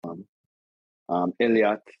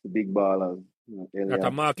Elliot, the big ballers. That a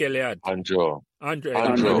Elliot. Mark Elliott. Andrew. Andrew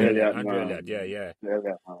Andrew. Elliott, man. yeah.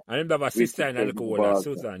 Elliot, I remember my wicked sister in a little older, baller.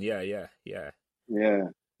 Susan, yeah. Yeah,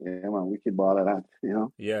 man, wicked baller that, you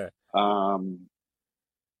know. Yeah.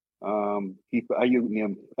 People, a youth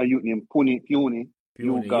named Puny.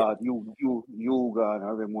 You Puny, God, you God,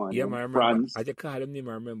 everyone. yeah, man, I remember. France. I just call him name,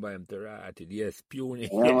 I remember him to right. Yes, Puny.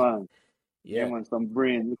 Yeah, man. Yeah. Man, some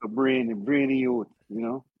brainy youth, you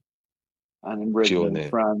know. And in Brazil, Puny.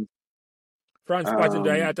 France. France spotted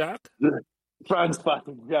the attack? France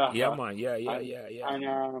spotted, yeah. Yeah, man, yeah.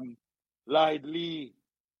 And Lloyd Lee.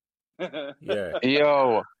 Yeah.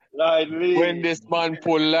 Yo, Lloyd Lee. when this man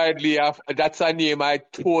pulled Lively off, that's a name I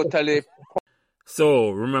totally... So,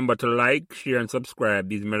 remember to like, share, and subscribe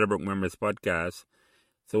these Meadowbrook Memories podcasts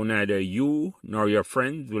so neither you nor your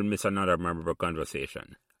friends will miss another Meadowbrook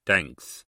conversation. Thanks.